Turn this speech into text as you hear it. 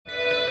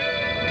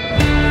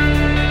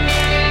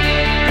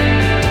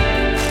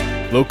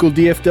Local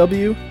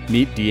DFW,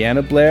 meet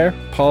Deanna Blair,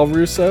 Paul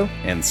Russo,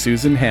 and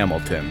Susan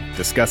Hamilton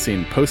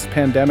discussing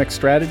post-pandemic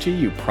strategy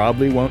you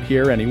probably won't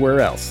hear anywhere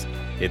else.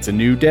 It's a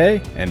new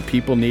day, and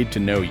people need to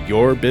know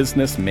your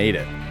business made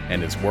it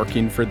and is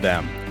working for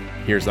them.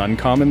 Here's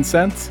Uncommon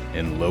Sense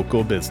in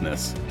Local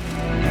Business.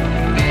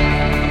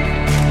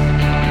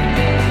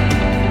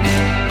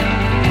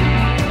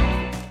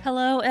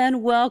 Hello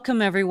and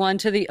welcome everyone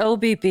to the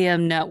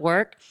OBBM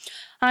Network.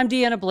 I'm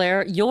Deanna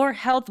Blair, your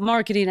health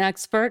marketing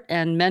expert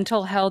and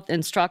mental health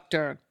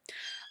instructor.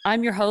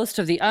 I'm your host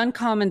of the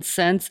Uncommon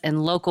Sense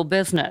in Local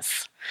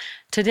Business.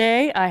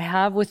 Today, I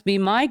have with me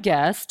my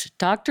guest,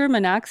 Dr.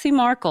 Meenakshi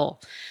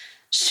Markle.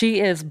 She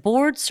is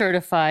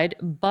board-certified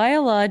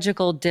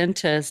biological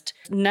dentist,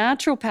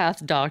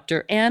 naturopath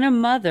doctor, and a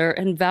mother,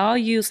 and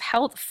values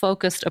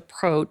health-focused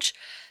approach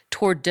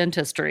toward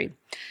dentistry.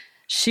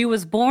 She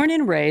was born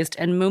and raised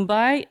in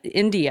Mumbai,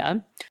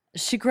 India.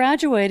 She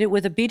graduated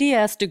with a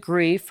BDS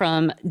degree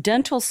from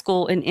dental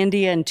school in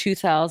India in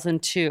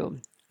 2002.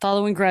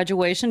 Following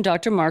graduation,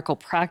 Dr. Markle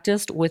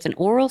practiced with an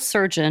oral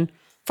surgeon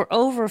for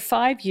over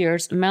 5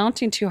 years,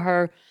 amounting to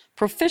her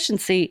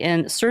proficiency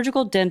in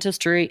surgical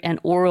dentistry and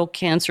oral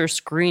cancer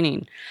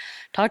screening.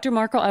 Dr.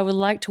 Markle, I would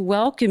like to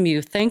welcome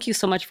you. Thank you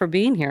so much for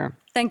being here.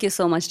 Thank you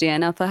so much,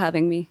 Deanna, for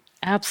having me.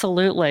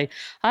 Absolutely.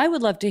 I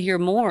would love to hear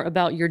more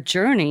about your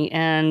journey,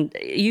 and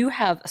you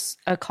have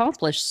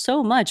accomplished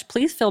so much.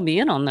 Please fill me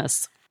in on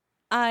this.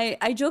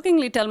 I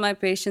jokingly tell my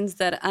patients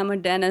that I'm a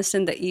dentist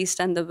in the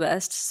East and the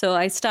West. So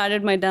I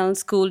started my dental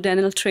school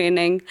dental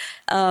training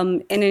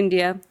in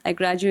India. I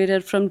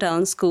graduated from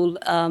dental school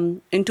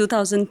in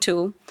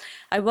 2002.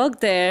 I worked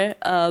there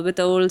with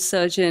the oral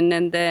surgeon,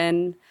 and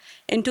then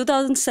in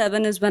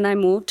 2007 is when I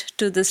moved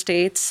to the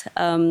States.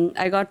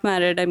 I got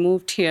married. I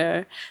moved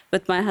here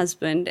with my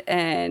husband,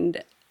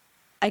 and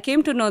I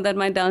came to know that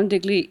my dental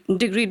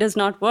degree does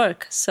not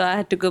work. So I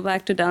had to go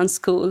back to dental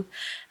school.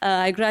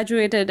 I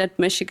graduated at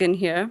Michigan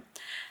here.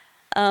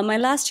 My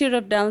last year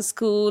of dental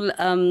school,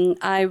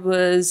 I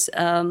was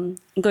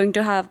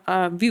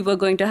we were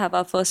going to have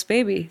our first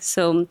baby.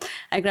 So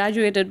I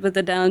graduated with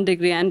a dental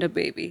degree and a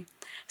baby.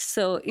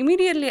 So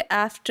immediately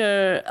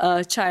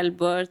after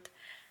childbirth,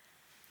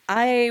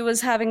 I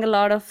was having a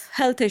lot of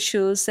health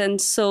issues, and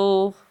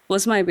so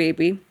was my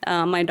baby,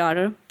 my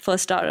daughter,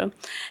 first daughter.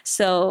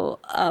 So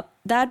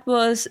that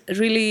was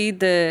really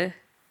the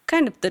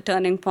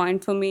turning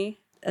point for me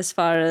as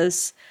far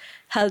as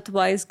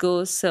health-wise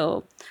goes.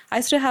 So I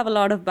used to have a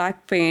lot of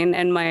back pain,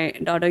 and my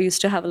daughter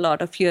used to have a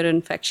lot of ear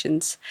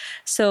infections.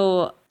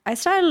 So I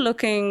started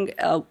looking,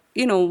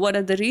 what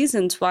are the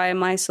reasons? Why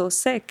am I so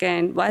sick,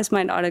 and why is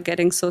my daughter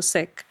getting so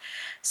sick?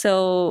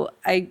 So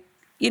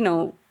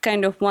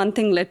kind of one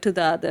thing led to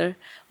the other.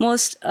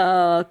 Most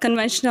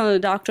conventional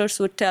doctors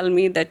would tell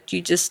me that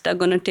you just are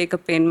going to take a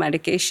pain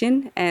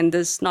medication and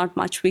there's not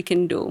much we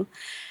can do.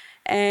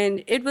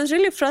 And it was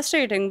really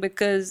frustrating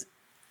because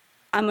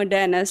I'm a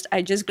dentist.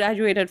 I just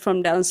graduated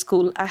from dental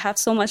school. I have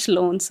so much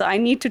loan, so I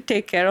need to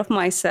take care of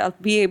myself,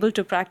 be able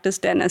to practice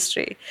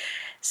dentistry.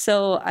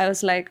 So I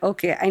was like,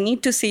 okay, I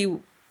need to see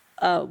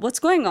what's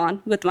going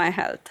on with my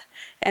health.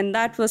 And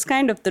that was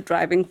kind of the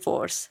driving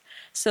force.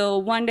 So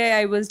one day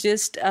I was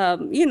just,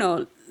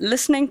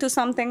 listening to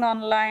something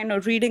online or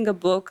reading a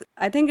book.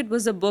 I think it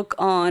was a book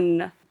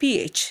on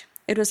pH.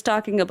 It was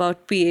talking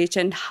about pH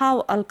and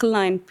how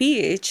alkaline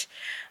pH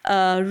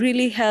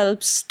really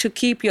helps to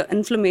keep your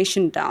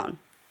inflammation down.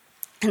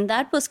 And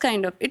that was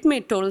it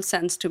made total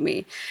sense to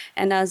me.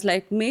 And I was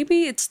like,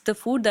 maybe it's the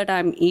food that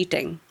I'm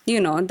eating,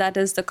 that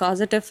is the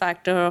causative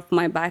factor of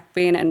my back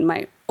pain and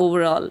my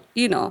overall,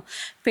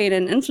 pain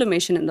and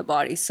inflammation in the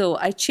body. So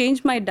I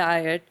changed my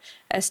diet.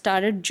 I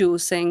started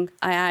juicing.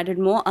 I added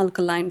more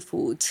alkaline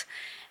foods.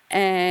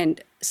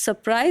 And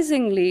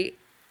surprisingly,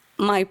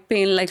 my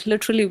pain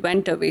literally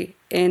went away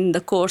in the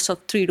course of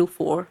 3 to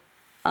 4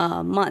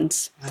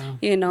 months.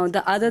 Wow.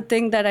 The other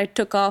thing that I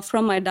took off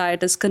from my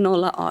diet is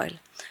canola oil.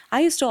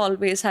 I used to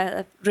always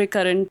have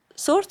recurrent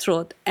sore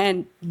throat,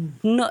 and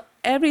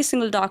every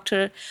single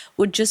doctor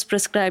would just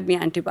prescribe me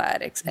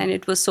antibiotics, and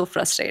it was so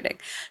frustrating.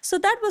 So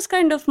that was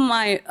kind of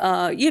my,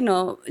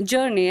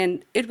 journey,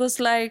 and it was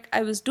like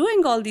I was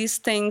doing all these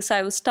things.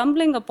 I was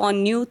stumbling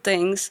upon new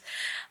things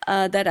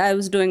that I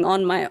was doing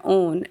on my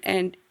own,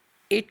 and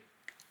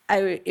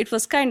it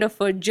was kind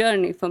of a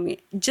journey for me.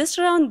 Just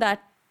around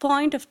that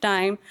point of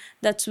time,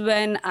 that's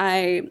when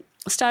I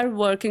started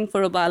working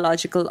for a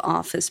biological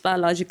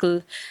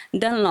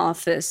dental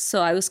office.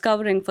 So I was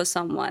covering for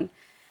someone.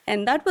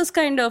 And that was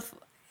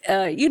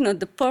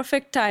the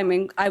perfect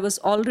timing. I was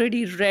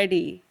already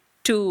ready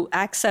to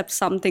accept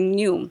something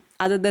new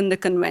other than the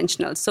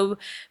conventional. So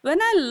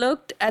when I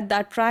looked at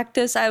that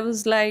practice, I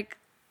was like,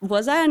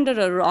 was I under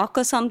a rock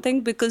or something?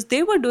 Because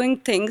they were doing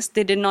things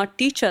they did not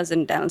teach us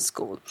in dental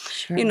school.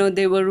 Sure.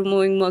 They were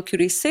removing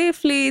mercury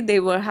safely. They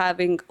were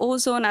having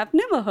ozone. I've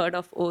never heard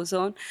of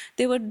ozone.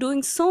 They were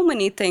doing so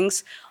many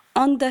things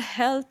on the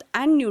health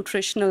and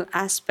nutritional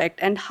aspect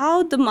and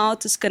how the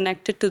mouth is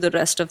connected to the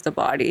rest of the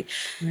body.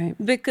 Right.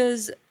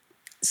 Because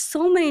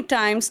so many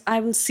times I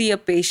will see a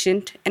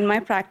patient in my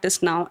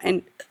practice now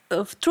and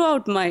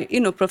throughout my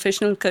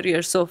professional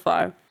career so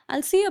far.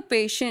 I'll see a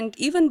patient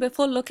even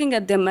before looking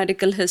at their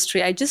medical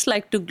history. I just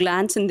like to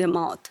glance in their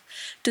mouth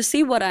to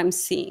see what I'm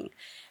seeing.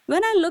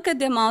 When I look at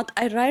their mouth,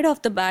 I right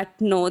off the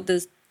bat know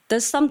there's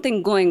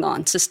something going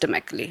on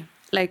systemically.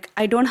 Like,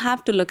 I don't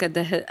have to look at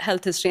the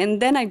health history.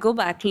 And then I go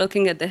back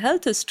looking at the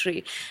health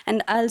history,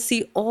 and I'll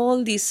see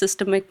all these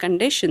systemic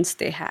conditions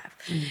they have.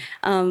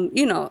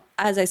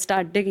 As I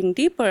start digging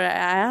deeper,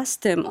 I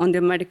ask them on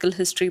their medical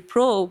history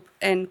probe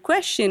and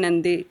question,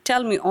 and they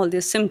tell me all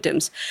their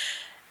symptoms.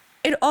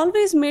 It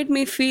always made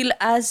me feel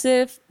as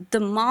if the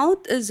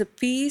mouth is a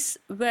piece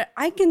where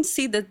I can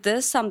see that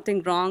there's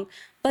something wrong,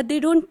 but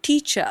they don't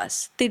teach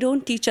us. They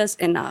don't teach us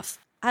enough.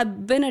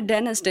 I've been a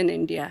dentist in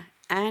India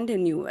and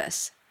in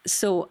US.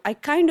 So I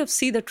kind of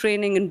see the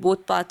training in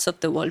both parts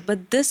of the world,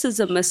 but this is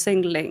a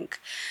missing link.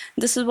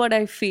 This is what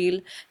I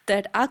feel,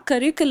 that our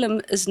curriculum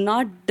is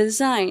not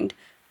designed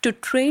to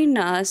train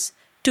us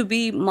to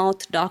be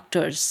mouth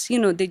doctors.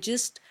 They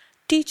just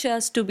teach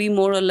us to be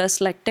more or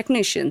less like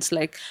technicians,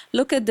 like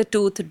look at the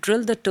tooth,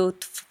 drill the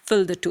tooth,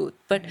 fill the tooth.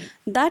 But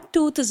that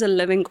tooth is a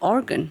living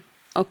organ,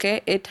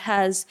 okay? It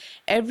has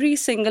every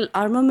single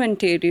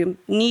armamentarium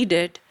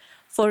needed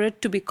for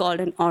it to be called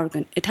an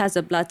organ. It has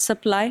a blood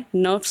supply,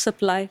 nerve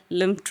supply,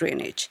 lymph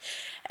drainage.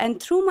 And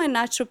through my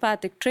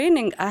naturopathic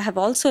training, I have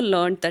also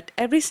learned that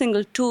every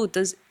single tooth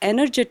is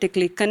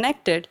energetically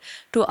connected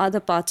to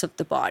other parts of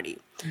the body.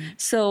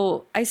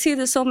 So I see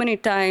this so many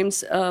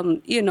times,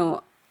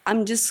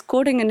 I'm just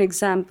quoting an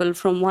example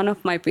from one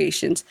of my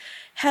patients.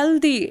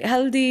 Healthy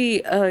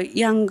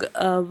young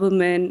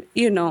women,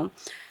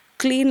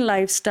 clean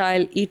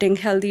lifestyle, eating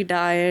healthy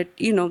diet,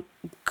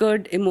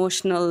 good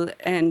emotional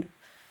and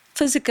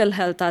physical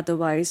health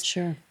otherwise.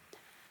 Sure.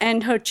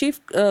 And her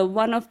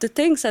one of the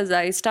things as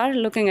I started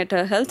looking at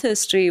her health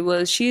history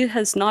was she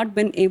has not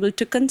been able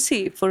to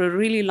conceive for a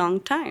really long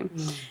time.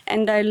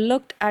 And I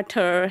looked at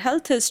her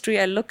health history,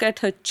 I look at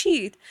her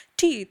teeth,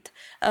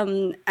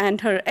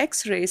 and her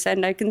x-rays,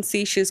 and I can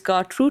see she's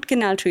got root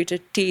canal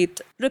treated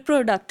teeth,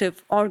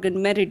 reproductive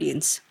organ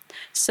meridians.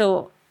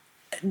 So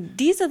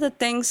these are the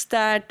things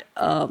that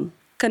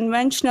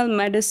conventional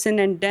medicine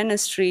and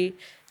dentistry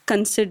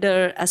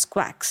consider as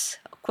quackery,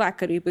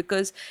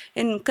 because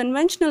in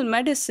conventional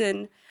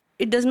medicine,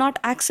 it does not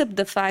accept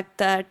the fact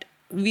that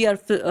we are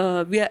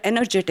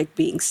energetic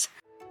beings.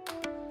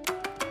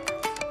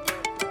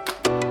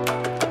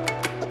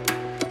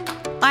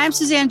 I'm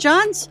Suzanne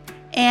Johns,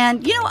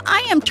 and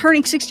I am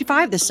turning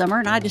 65 this summer,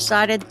 and I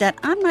decided that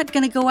I'm not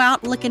going to go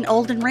out looking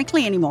old and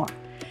wrinkly anymore.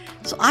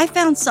 So I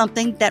found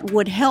something that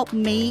would help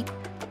me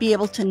be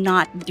able to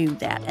not do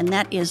that, and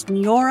that is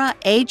Neora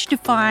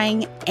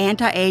Age-Defying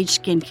Anti-Age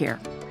Skincare.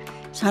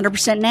 It's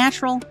 100%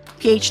 natural,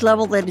 pH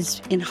level that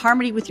is in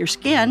harmony with your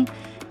skin,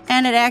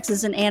 and it acts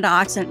as an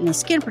antioxidant and a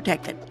skin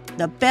protectant.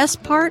 The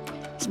best part,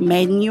 it's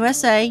made in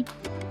USA,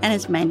 and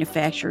it's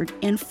manufactured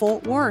in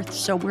Fort Worth,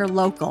 so we're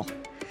local.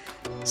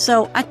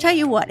 So I tell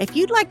you what, if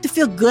you'd like to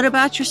feel good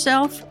about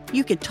yourself,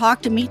 you could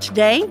talk to me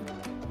today,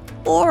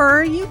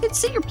 or you could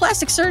see your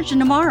plastic surgeon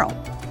tomorrow.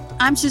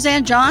 I'm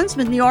Suzanne Johns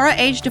with Neora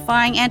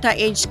Age-Defying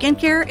Anti-Age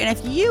Skincare, and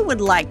if you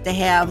would like to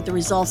have the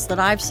results that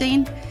I've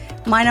seen,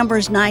 my number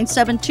is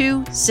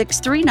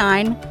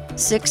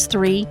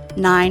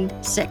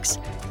 972-639-6396.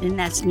 And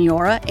that's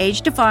Neora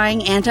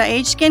Age-Defying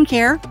Anti-Age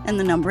Skincare, and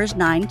the number is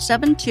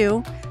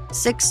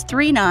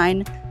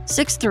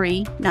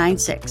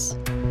 972-639-6396.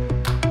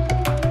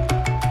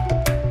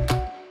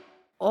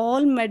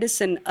 All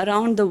medicine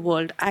around the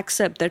world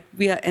accept that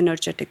we are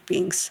energetic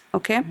beings,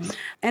 okay?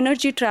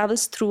 Energy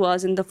travels through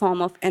us in the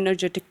form of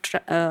energetic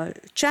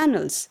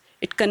channels.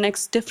 It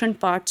connects different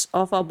parts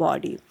of our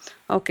body,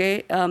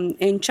 okay?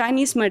 In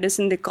Chinese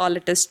medicine, they call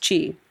it as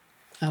qi.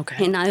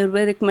 Okay. In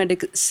Ayurvedic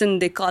medicine,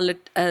 they call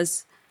it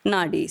as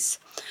nadis.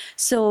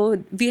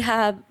 So we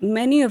have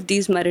many of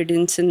these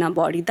meridians in our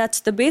body. That's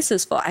the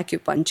basis for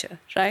acupuncture,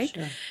 right?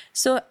 Sure.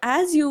 So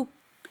as you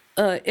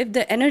if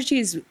the energy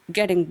is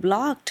getting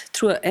blocked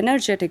through an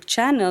energetic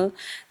channel,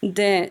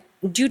 then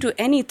due to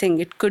anything,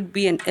 it could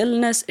be an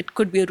illness, it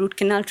could be a root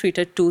canal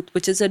treated tooth,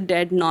 which is a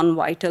dead,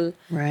 non-vital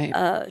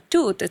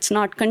tooth. It's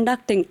not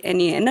conducting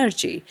any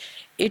energy.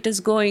 It is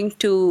going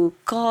to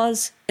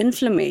cause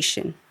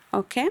inflammation,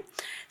 okay?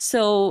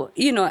 So,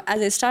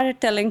 as I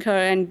started telling her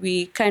and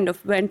we kind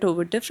of went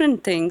over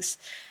different things,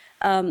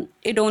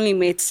 it only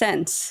made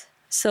sense.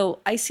 So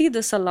I see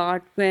this a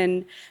lot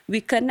when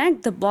we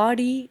connect the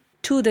body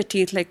to the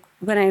teeth. Like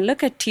when I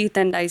look at teeth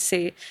and I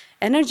say,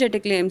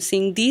 energetically, I'm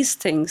seeing these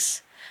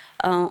things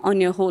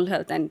on your whole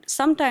health. And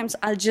sometimes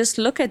I'll just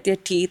look at their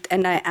teeth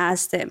and I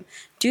ask them,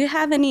 do you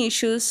have any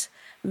issues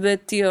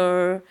with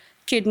your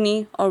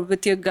kidney or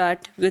with your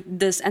gut, with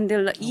this? And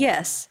they're like,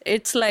 yes.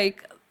 It's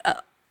like,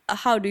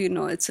 how do you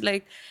know? It's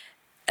like,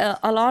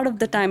 a lot of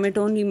the time it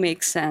only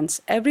makes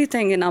sense.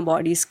 Everything in our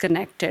body is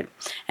connected.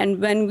 And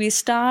when we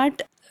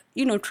start,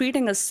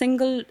 treating a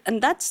single,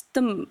 and that's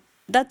been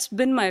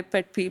my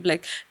pet peeve.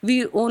 Like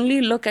we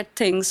only look at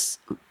things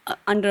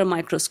under a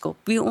microscope.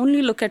 We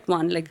only look at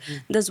one. Like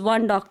there's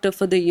one doctor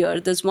for the ear,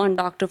 there's one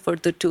doctor for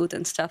the tooth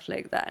and stuff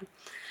like that.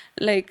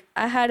 Like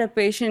I had a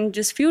patient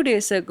just a few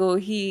days ago.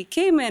 He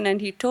came in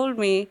and he told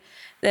me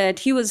that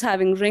he was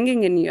having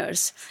ringing in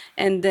ears.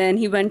 And then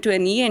he went to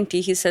an ENT.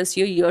 He says,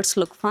 your ears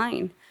look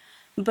fine.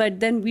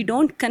 But then we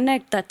don't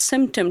connect that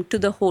symptom to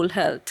the whole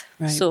health.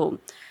 Right. So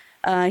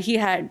he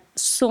had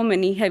so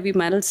many heavy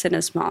metals in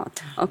his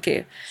mouth.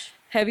 Okay.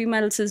 Heavy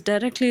metals is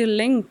directly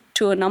linked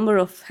to a number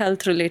of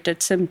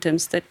health-related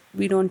symptoms that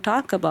we don't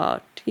talk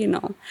about,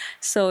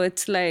 So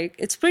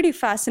it's pretty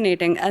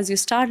fascinating as you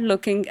start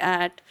looking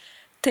at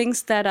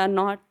things that are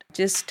not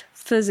just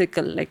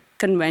physical, like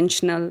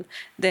conventional.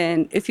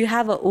 Then if you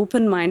have an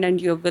open mind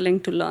and you're willing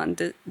to learn,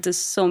 there's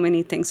so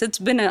many things. It's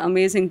been an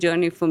amazing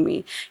journey for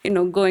me,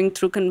 going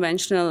through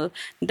conventional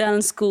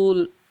dental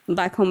school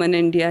back home in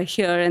India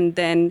here, and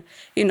then,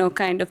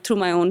 kind of through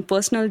my own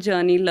personal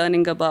journey,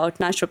 learning about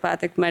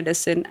naturopathic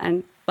medicine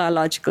and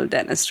biological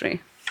dentistry.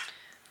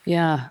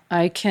 Yeah,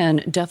 I can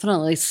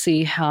definitely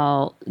see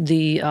how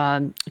the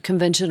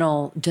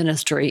conventional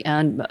dentistry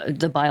and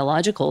the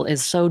biological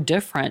is so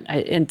different.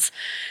 It's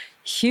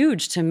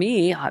huge to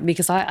me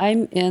because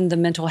I'm in the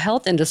mental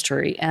health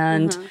industry,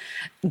 and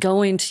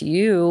going to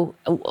you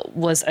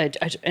was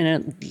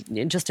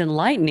just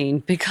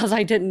enlightening because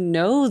I didn't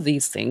know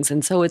these things.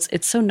 And so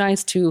it's so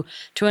nice to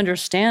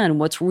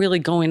understand what's really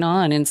going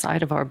on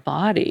inside of our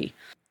body.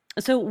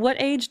 So what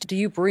age do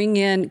you bring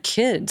in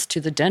kids to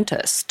the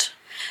dentist?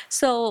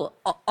 So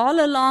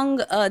all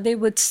along, they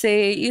would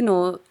say,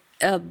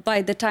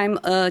 by the time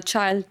a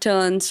child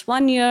turns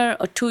 1 year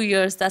or 2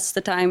 years, that's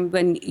the time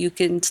when you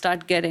can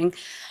start getting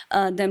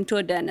them to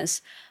a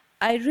dentist.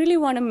 I really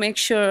want to make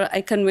sure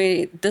I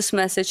convey this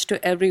message to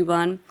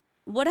everyone.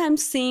 What I'm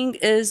seeing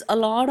is a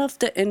lot of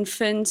the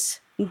infants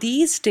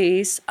these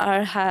days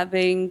are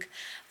having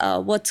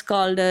what's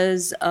called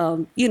as,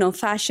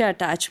 fascia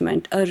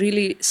attachment, a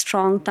really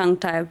strong tongue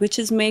tie, which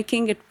is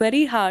making it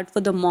very hard for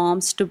the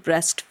moms to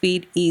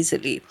breastfeed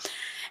easily.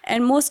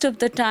 And most of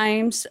the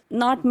times,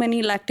 not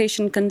many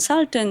lactation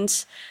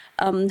consultants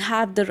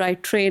have the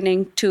right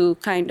training to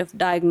kind of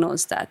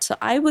diagnose that. So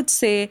I would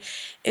say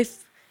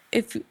if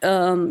you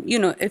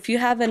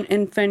have an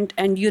infant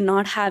and you're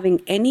not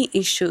having any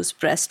issues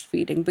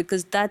breastfeeding,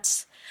 because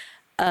that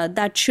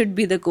should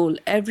be the goal.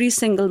 Every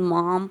single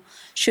mom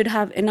should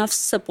have enough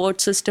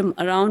support system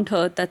around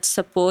her that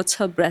supports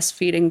her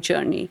breastfeeding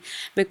journey,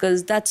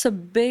 because that's a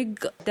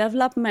big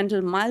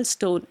developmental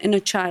milestone in a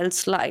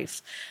child's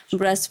life,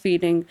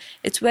 breastfeeding.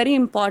 It's very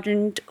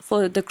important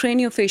for the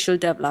craniofacial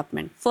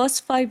development.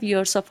 First 5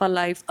 years of our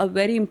life are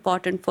very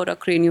important for our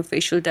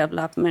craniofacial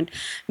development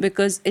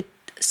because it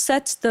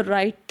sets the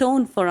right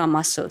tone for our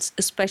muscles,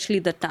 especially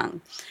the tongue.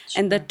 Sure.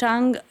 And the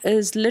tongue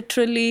is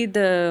literally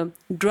the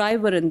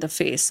driver in the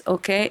face,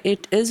 okay?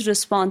 It is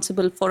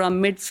responsible for our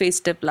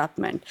mid-face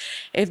development.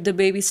 If the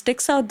baby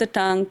sticks out the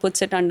tongue,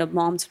 puts it under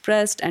mom's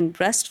breast and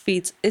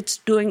breastfeeds, it's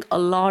doing a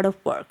lot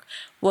of work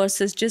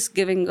versus just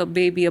giving a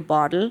baby a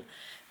bottle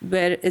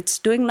where it's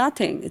doing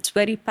nothing. It's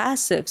very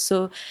passive.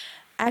 So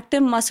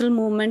active muscle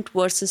movement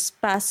versus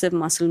passive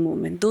muscle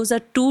movement, those are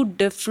two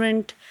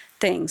different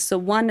things. So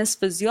one is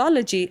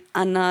physiology,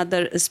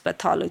 another is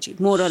pathology,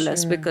 more or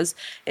less, because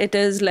it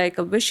is like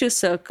a vicious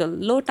circle.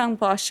 Low tongue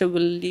posture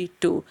will lead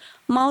to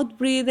mouth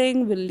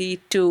breathing, will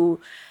lead to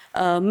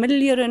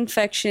middle ear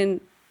infection.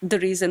 The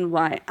reason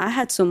why I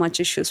had so much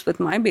issues with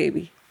my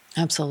baby.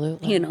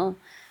 Absolutely.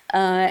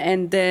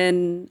 And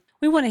then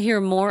we want to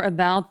hear more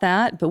about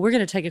that, but we're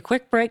going to take a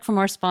quick break from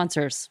our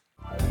sponsors.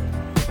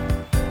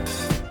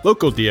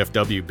 Local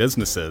DFW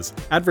businesses,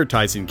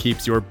 advertising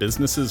keeps your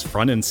businesses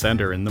front and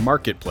center in the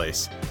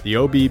marketplace. The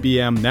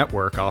OBBM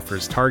network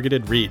offers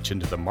targeted reach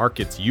into the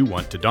markets you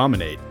want to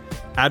dominate.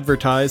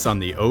 Advertise on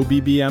the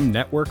OBBM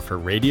network for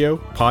radio,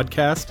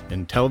 podcast,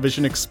 and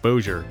television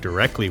exposure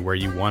directly where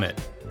you want it.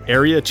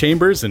 Area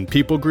chambers and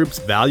people groups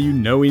value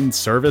knowing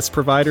service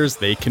providers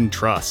they can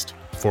trust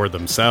for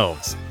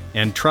themselves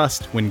and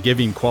trust when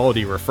giving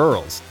quality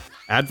referrals.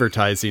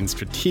 Advertising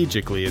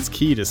strategically is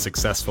key to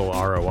successful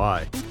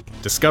ROI.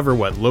 Discover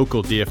what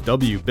local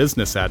DFW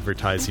business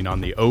advertising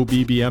on the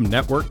OBBM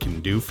network can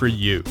do for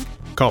you.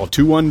 Call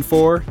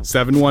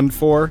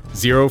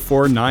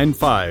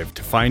 214-714-0495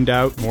 to find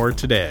out more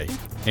today.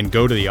 And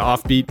go to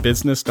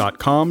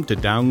theoffbeatbusiness.com to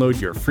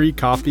download your free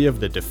copy of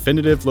the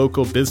Definitive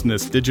Local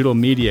Business Digital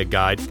Media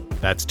Guide.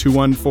 That's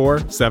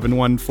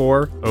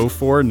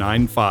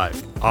 214-714-0495.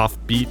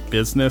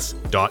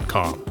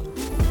 offbeatbusiness.com.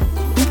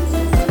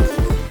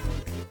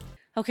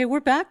 Okay, we're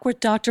back with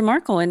Dr.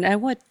 Markle, and I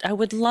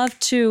would love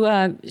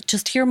to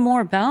just hear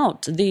more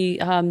about the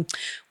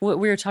what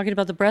we were talking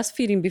about, the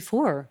breastfeeding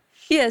before.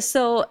 Yeah,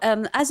 so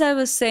as I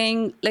was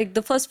saying, like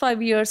the first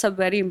 5 years are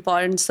very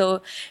important.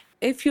 So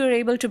if you're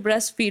able to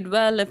breastfeed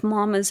well, if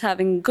mom is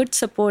having good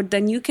support,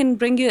 then you can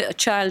bring your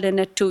child in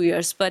at 2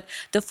 years. But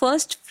the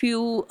first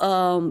few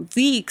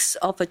weeks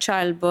of a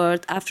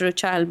childbirth, after a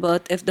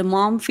childbirth, if the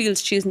mom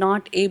feels she's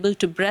not able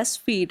to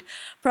breastfeed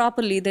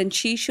properly, then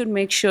she should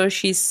make sure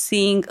she's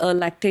seeing a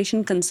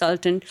lactation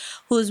consultant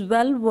who's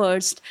well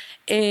versed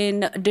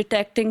in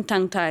detecting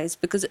tongue ties,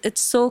 because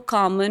it's so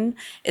common.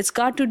 It's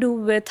got to do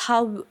with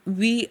how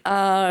we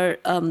are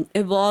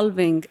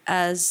evolving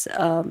as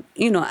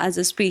as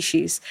a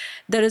species.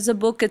 There is a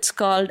book, it's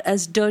called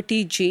as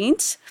Dirty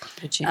Genes.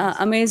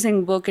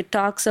 Amazing book. It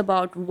talks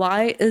about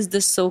why is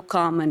this so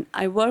common.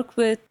 I work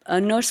with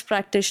a nurse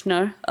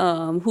practitioner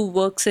who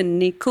works in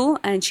NICU,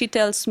 and she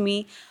tells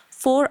me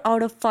 4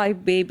 out of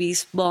 5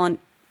 babies born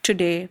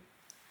today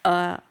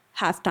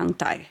have tongue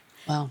tie.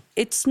 Wow.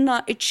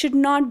 It should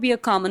not be a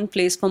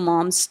commonplace for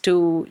moms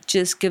to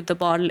just give the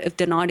bottle if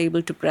they're not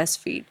able to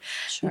breastfeed.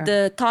 Sure.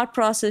 The thought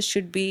process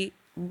should be,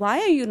 why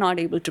are you not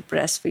able to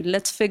breastfeed?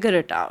 Let's figure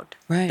it out.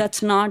 Right.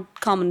 That's not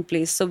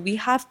commonplace. So we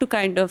have to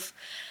kind of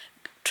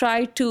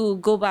try to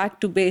go back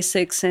to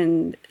basics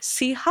and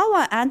see how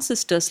our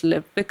ancestors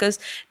lived, because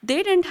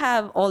they didn't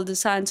have all the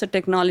science or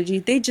technology.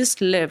 They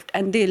just lived,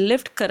 and they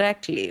lived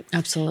correctly.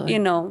 Absolutely.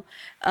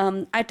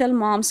 I tell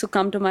moms who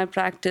come to my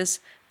practice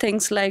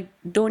things like,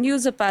 don't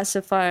use a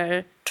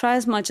pacifier, try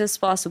as much as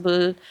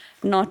possible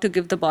not to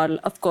give the bottle.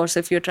 Of course,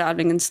 if you're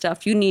traveling and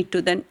stuff, you need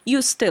to, then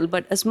use still,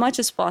 but as much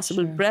as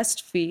possible,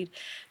 breastfeed.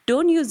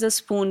 Don't use a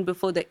spoon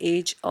before the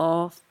age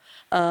of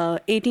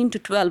 18 to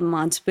 12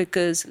 months,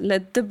 because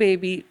let the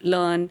baby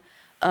learn,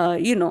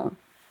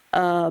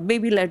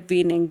 baby-led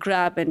weaning,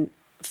 grab and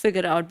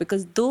figure out,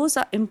 because those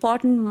are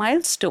important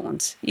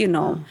milestones,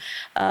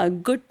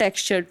 good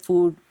textured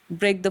food,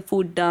 break the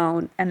food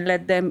down and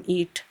let them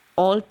eat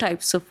all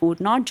types of food,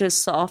 not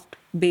just soft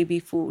baby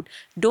food.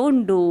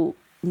 Don't do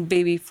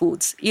baby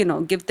foods,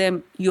 give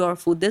them your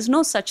food. There's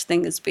no such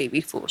thing as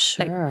baby food.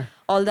 Sure. Like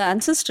all the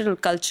ancestral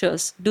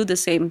cultures do the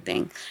same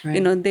thing.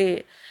 Right.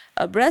 They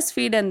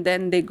breastfeed and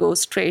then they go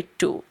straight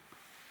to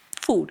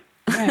food.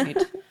 Right.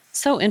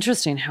 So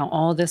interesting how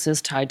all this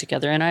is tied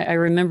together. And I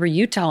remember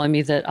you telling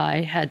me that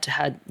I had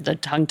the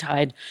tongue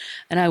tied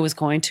and I was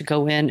going to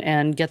go in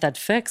and get that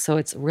fixed. So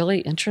it's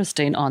really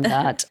interesting on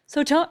that.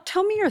 So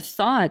tell me your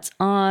thoughts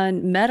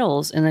on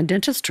metals in the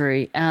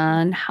dentistry,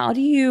 and how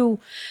do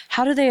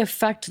they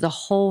affect the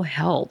whole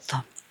health?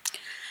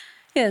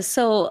 Yeah,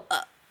 so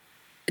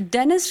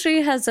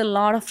dentistry has a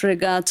lot of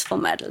regards for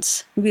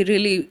metals. We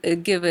really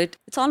give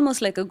it's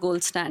almost like a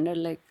gold standard,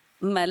 like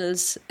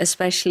metals,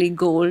 especially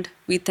gold.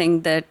 We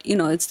think that,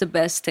 it's the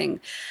best thing.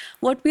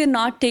 What we're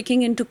not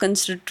taking into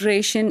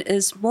consideration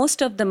is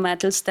most of the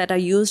metals that are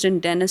used in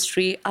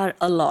dentistry are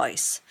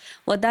alloys.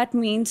 What that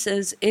means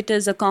is it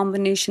is a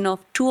combination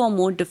of 2 or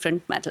more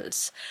different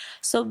metals.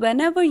 So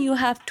whenever you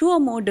have 2 or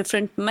more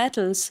different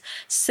metals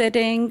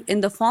sitting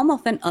in the form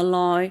of an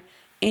alloy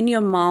in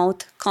your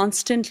mouth,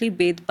 constantly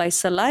bathed by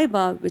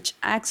saliva, which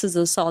acts as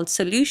a salt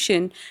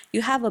solution,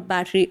 you have a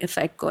battery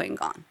effect going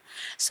on.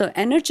 So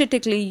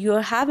energetically,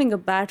 you're having a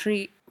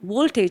battery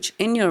voltage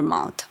in your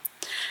mouth.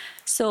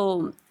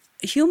 So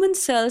human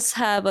cells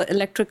have an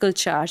electrical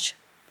charge,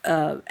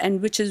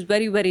 and which is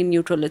very, very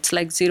neutral. It's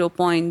like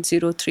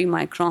 0.03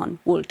 micron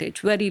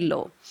voltage, very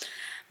low.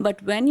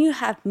 But when you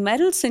have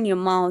metals in your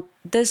mouth,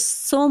 there's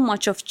so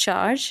much of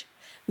charge.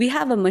 We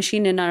have a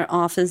machine in our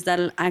office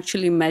that'll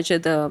actually measure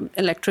the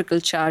electrical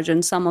charge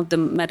and some of the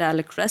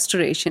metallic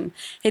restoration.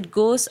 It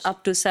goes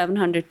up to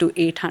 700 to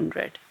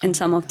 800 in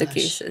some of the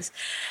cases.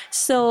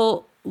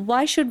 So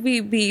why should we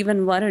be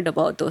even worried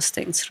about those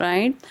things,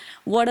 right?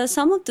 What are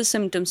some of the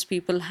symptoms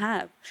people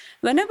have?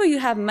 Whenever you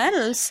have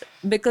metals,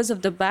 because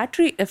of the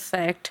battery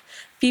effect,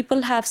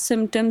 people have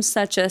symptoms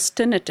such as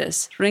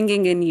tinnitus,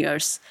 ringing in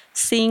ears,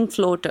 seeing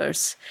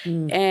floaters,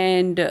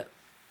 and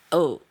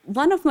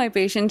one of my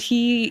patients,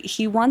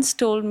 he once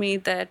told me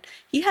that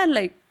he had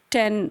like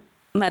 10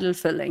 metal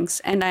fillings,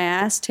 and I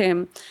asked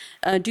him,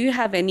 do you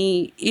have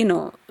any,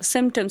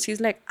 symptoms? He's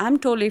like, I'm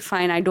totally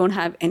fine. I don't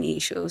have any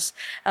issues.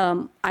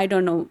 I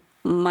don't know.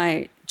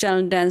 My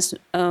general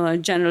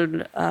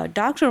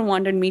doctor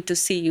wanted me to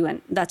see you,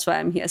 and that's why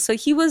I'm here. So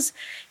he was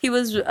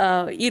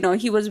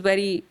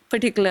very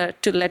particular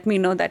to let me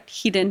know that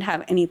he didn't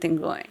have anything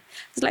going.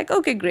 It's like,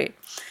 okay, great.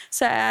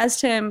 So I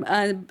asked him,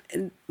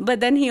 but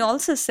then he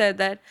also said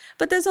that,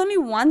 but there's only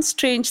one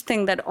strange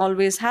thing that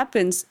always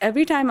happens.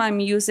 Every time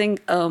I'm using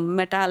a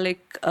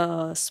metallic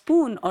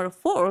spoon or a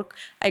fork,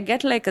 I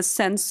get like a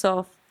sense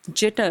of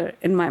jitter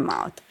in my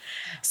mouth.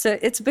 So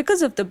it's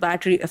because of the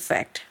battery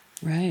effect.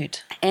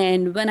 Right.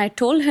 And when I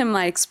told him,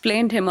 I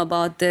explained him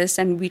about this,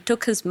 and we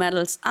took his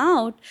metals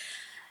out,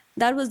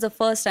 that was the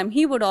first time.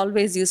 He would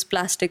always use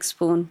plastic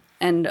spoon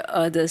and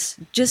this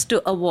just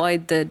to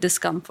avoid the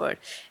discomfort.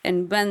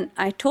 And when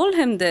I told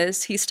him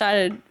this, he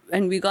started,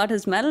 and we got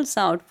his metals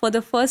out, for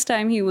the first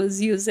time he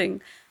was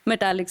using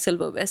metallic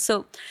silverware.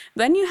 So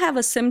when you have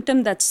a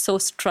symptom that's so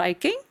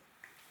striking,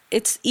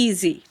 it's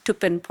easy to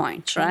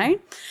pinpoint, right?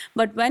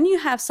 But when you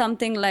have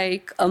something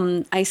like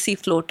I see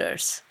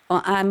floaters,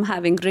 or I'm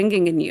having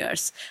ringing in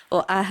ears,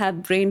 or I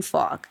have brain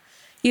fog,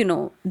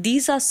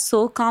 these are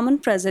so common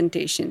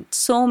presentation.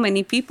 So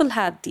many people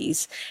have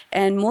these.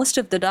 And most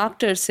of the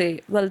doctors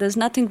say, well, there's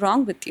nothing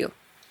wrong with you,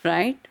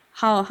 right?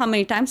 How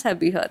many times have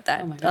we heard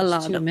that? Oh my gosh, a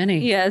lot. Too many.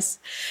 Yes.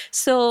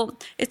 So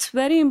it's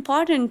very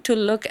important to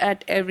look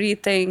at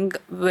everything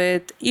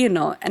with,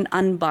 an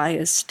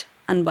unbiased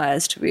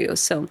view.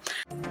 So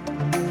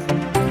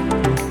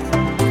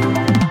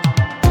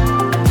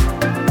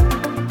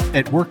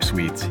at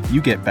WorkSuites,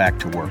 you get back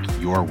to work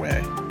your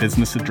way.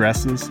 Business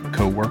addresses,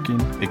 co-working,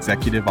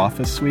 executive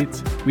office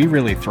suites, we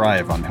really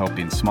thrive on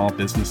helping small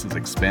businesses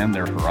expand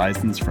their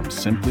horizons from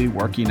simply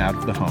working out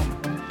of the home.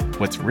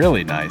 What's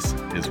really nice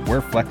is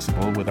we're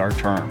flexible with our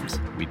terms.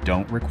 We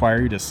don't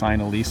require you to sign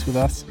a lease with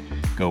us,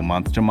 go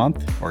month to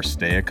month, or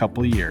stay a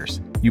couple of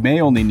years. You may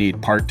only need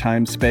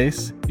part-time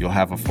space, you'll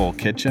have a full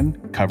kitchen,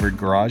 covered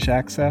garage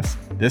access.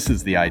 This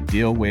is the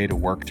ideal way to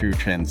work through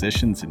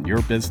transitions in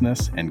your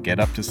business and get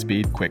up to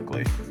speed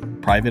quickly.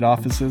 Private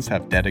offices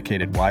have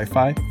dedicated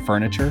Wi-Fi,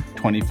 furniture,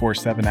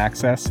 24/7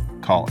 access.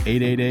 Call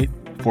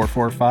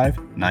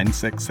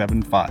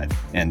 888-445-9675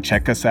 and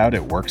check us out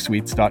at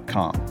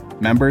worksuites.com.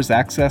 Members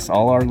access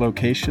all our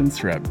locations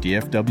throughout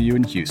DFW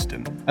and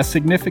Houston, a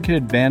significant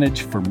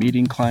advantage for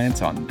meeting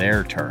clients on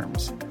their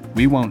terms.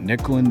 We won't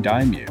nickel and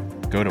dime you.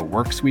 Go to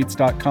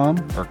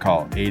worksuites.com or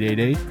call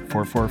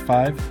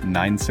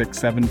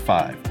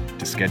 888-445-9675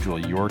 to schedule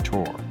your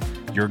tour.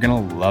 You're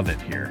going to love it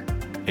here.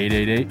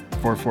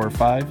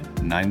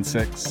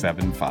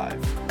 888-445-9675.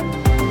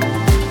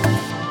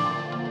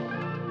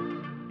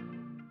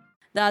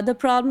 The other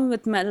problem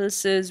with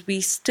metals is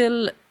we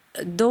still,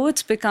 though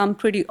it's become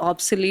pretty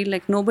obsolete,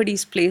 like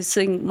nobody's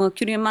placing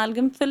mercury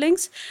amalgam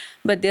fillings,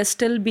 but they're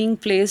still being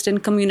placed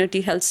in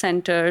community health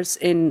centers,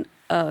 in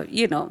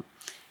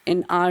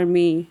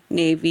Army,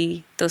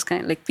 Navy, those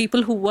kind of, like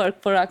people who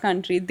work for our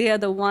country. They are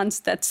the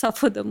ones that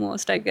suffer the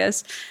most, I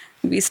guess.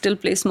 We still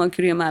place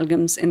mercury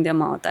amalgams in their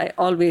mouth. I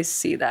always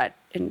see that,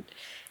 and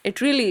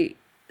it really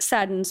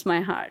saddens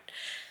my heart.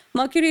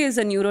 Mercury is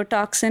a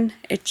neurotoxin.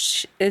 It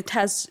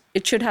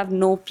should have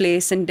no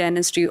place in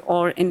dentistry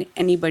or in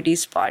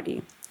anybody's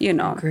body, I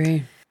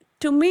agree.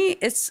 To me,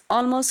 it's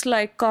almost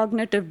like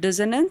cognitive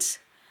dissonance,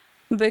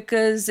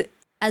 because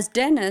as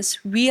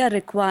dentists, we are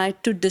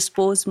required to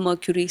dispose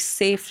mercury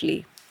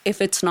safely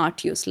if it's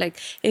not used. Like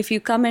if you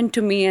come in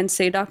to me and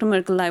say, Dr.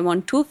 Merkel, I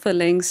want 2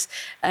 fillings,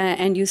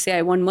 and you say,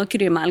 I want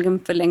mercury amalgam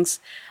fillings,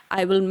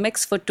 I will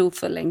mix for 2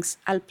 fillings.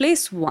 I'll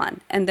place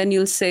one, and then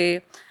you'll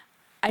say,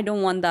 I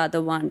don't want the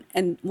other one.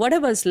 And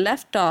whatever's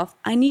left off,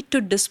 I need to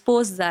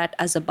dispose that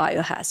as a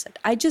biohazard.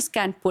 I just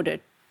can't put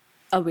it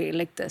away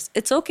like this.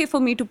 It's okay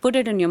for me to put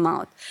it in your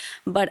mouth,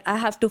 but I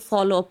have to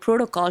follow a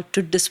protocol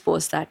to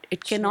dispose that.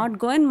 It cannot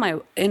go in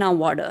our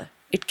water.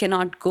 It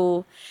cannot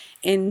go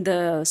in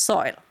the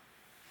soil.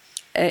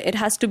 It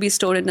has to be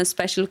stored in a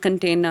special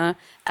container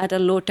at a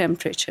low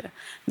temperature,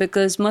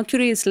 because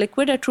mercury is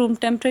liquid at room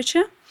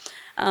temperature.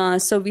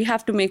 So we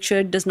have to make sure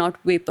it does not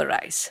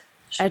vaporize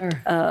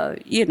at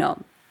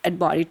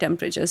body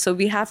temperature. So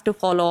we have to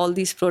follow all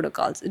these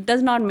protocols. It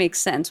does not make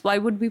sense. Why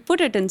would we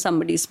put it in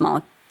somebody's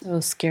mouth? So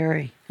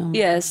scary. Oh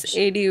yes, gosh.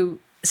 ADU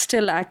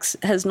still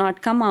has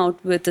not come out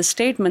with a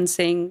statement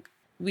saying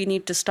we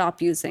need to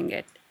stop using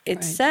it.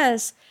 It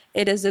says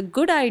it is a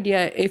good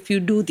idea if you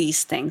do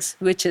these things,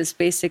 which is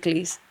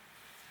basically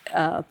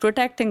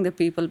protecting the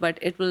people, but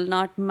it will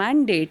not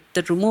mandate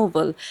the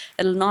removal.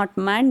 It will not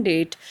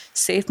mandate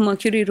safe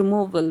mercury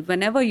removal.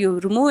 Whenever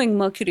you're removing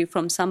mercury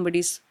from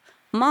somebody's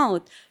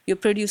mouth, you're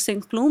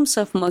producing plumes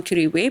of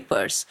mercury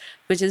vapors,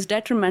 which is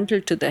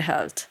detrimental to the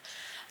health.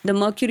 The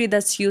mercury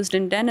that's used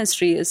in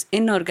dentistry is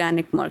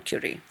inorganic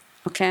mercury,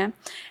 okay?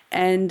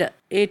 And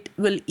it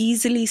will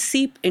easily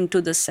seep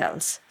into the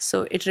cells.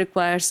 So it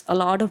requires a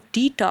lot of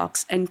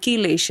detox and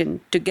chelation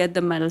to get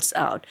the metals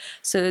out.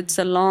 So it's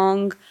a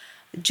long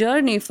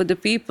journey for the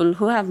people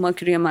who have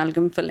mercury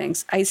amalgam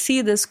fillings. I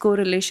see this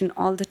correlation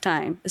all the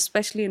time,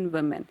 especially in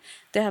women.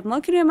 They have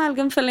mercury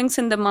amalgam fillings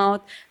in the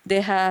mouth,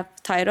 they have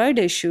thyroid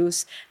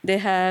issues, they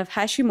have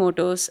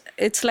Hashimoto's.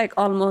 It's like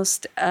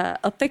almost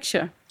a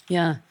picture.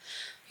 Yeah.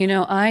 You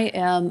know,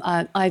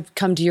 I've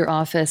come to your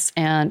office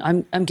and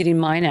I'm getting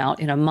mine out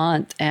in a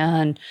month.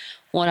 And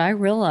what I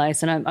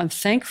realize, and I'm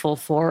thankful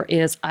for,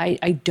 is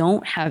I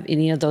don't have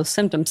any of those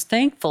symptoms,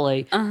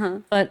 thankfully.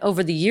 But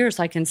over the years,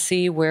 I can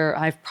see where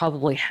I've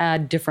probably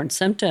had different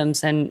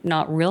symptoms and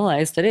not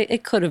realized that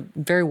it could have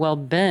very well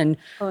been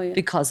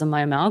because of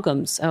my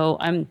amalgams. So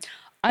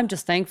I'm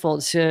just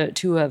thankful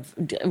to have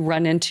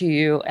run into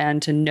you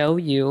and to know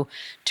you,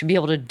 to be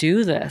able to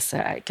do this,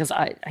 because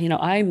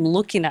I'm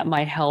looking at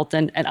my health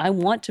and I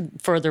want to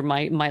further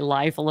my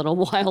life a little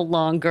while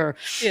longer.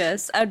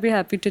 Yes, I'd be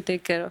happy to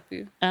take care of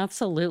you.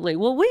 Absolutely.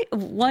 Well, we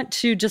want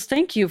to just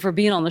thank you for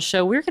being on the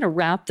show. We're going to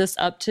wrap this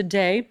up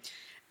today.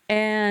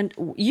 And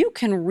you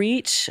can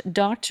reach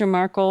Dr.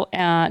 Merkel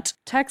at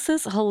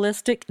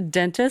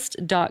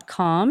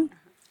texasholisticdentist.com.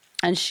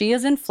 and she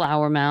is in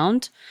Flower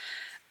Mound.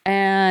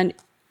 And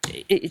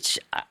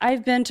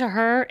I've been to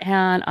her,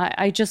 and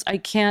I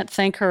can't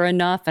thank her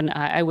enough. And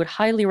I would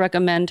highly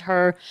recommend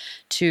her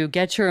to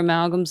get your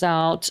amalgams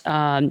out.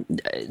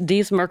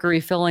 These mercury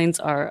fillings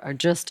are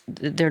just,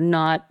 they're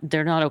not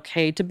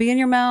okay to be in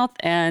your mouth.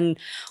 And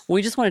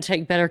we just want to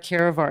take better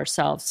care of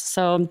ourselves.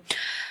 So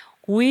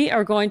we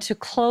are going to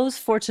close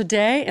for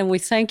today, and we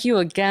thank you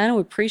again.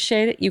 We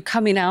appreciate it, you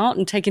coming out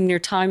and taking your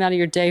time out of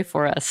your day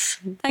for us.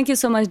 Thank you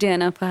so much,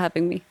 Deanna, for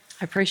having me.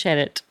 I appreciate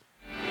it.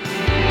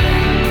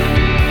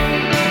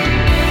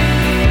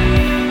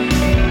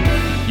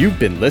 You've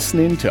been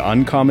listening to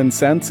Uncommon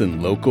Sense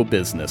in Local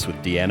Business with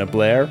Deanna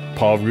Blair,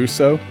 Paul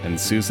Russo, and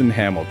Susan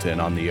Hamilton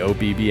on the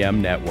OBBM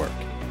Network.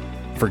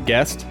 For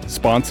guest,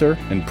 sponsor,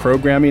 and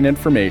programming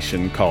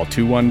information, call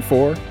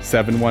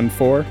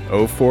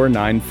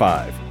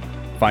 214-714-0495.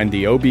 Find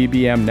the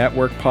OBBM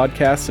Network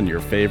podcasts in your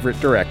favorite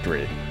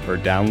directory, or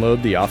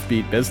download the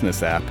Offbeat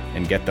Business app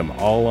and get them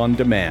all on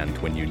demand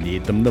when you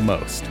need them the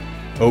most.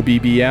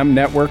 OBBM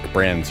Network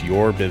brands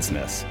your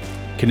business.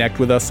 Connect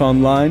with us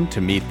online to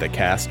meet the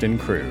cast and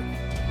crew.